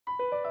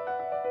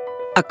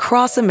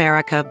Across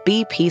America,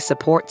 BP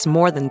supports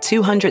more than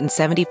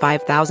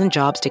 275,000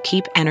 jobs to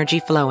keep energy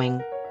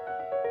flowing.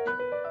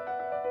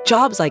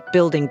 Jobs like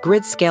building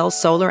grid-scale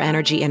solar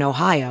energy in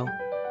Ohio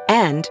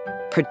and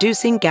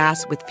producing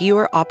gas with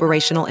fewer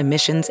operational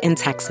emissions in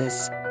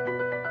Texas.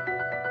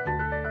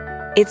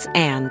 It's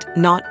and,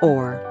 not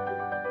or.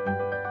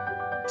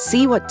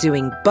 See what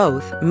doing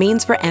both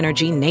means for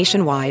energy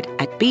nationwide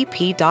at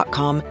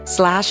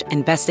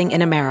bp.com/investing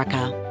in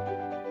America.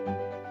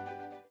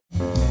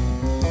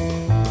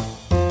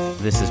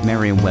 This is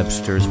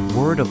Merriam-Webster's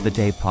Word of the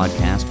Day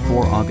podcast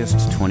for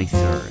August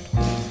 23rd.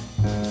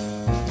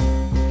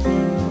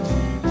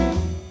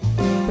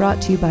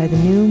 Brought to you by the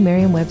new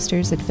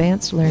Merriam-Webster's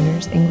Advanced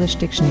Learners English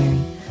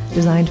Dictionary,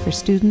 designed for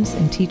students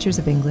and teachers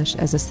of English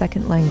as a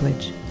second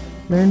language.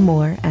 Learn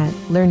more at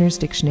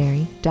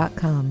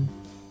learnersdictionary.com.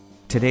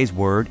 Today's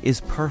word is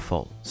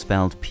purfle,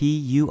 spelled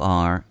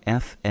Purfle.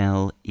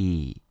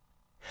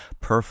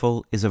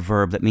 Purfle is a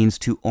verb that means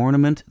to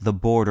ornament the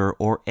border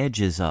or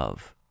edges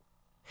of.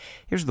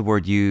 Here's the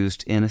word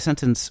used in a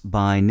sentence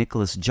by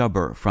Nicholas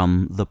Jubber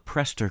from the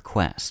Prester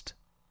Quest.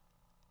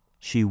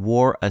 She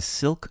wore a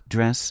silk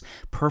dress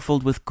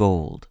purfled with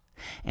gold,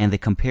 and they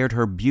compared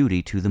her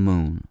beauty to the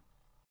moon.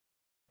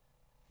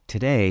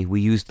 Today,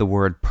 we used the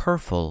word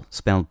purfle,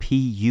 spelled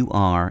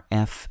Purfle,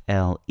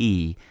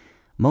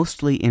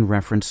 mostly in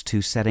reference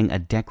to setting a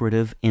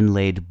decorative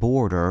inlaid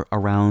border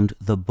around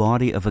the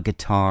body of a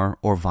guitar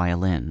or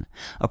violin,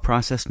 a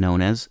process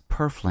known as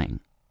purfling.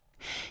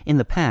 In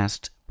the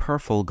past,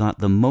 purfle got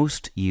the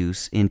most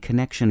use in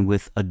connection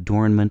with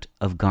adornment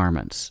of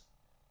garments.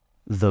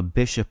 The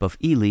Bishop of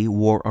Ely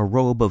wore a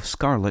robe of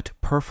scarlet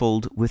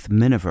purfled with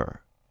minever.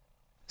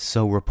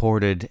 So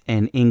reported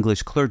an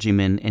English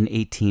clergyman in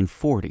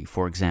 1840,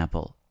 for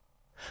example.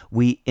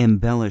 We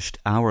embellished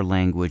our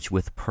language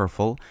with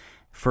purfle,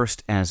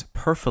 first as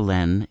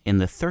purfilen in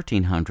the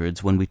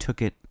 1300s when we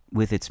took it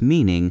with its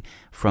meaning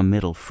from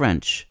Middle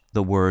French,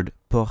 the word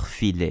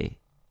porfiler.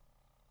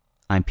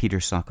 I'm Peter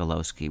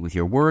Sokolowski with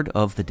your Word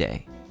of the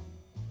Day.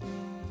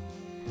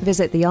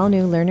 Visit the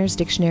all-new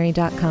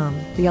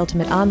learnersdictionary.com, the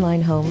ultimate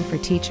online home for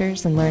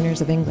teachers and learners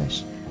of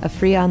English. A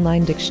free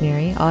online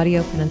dictionary,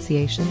 audio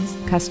pronunciations,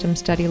 custom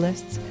study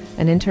lists,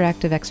 and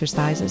interactive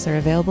exercises are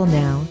available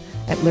now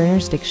at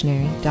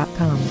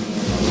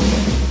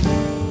learnersdictionary.com.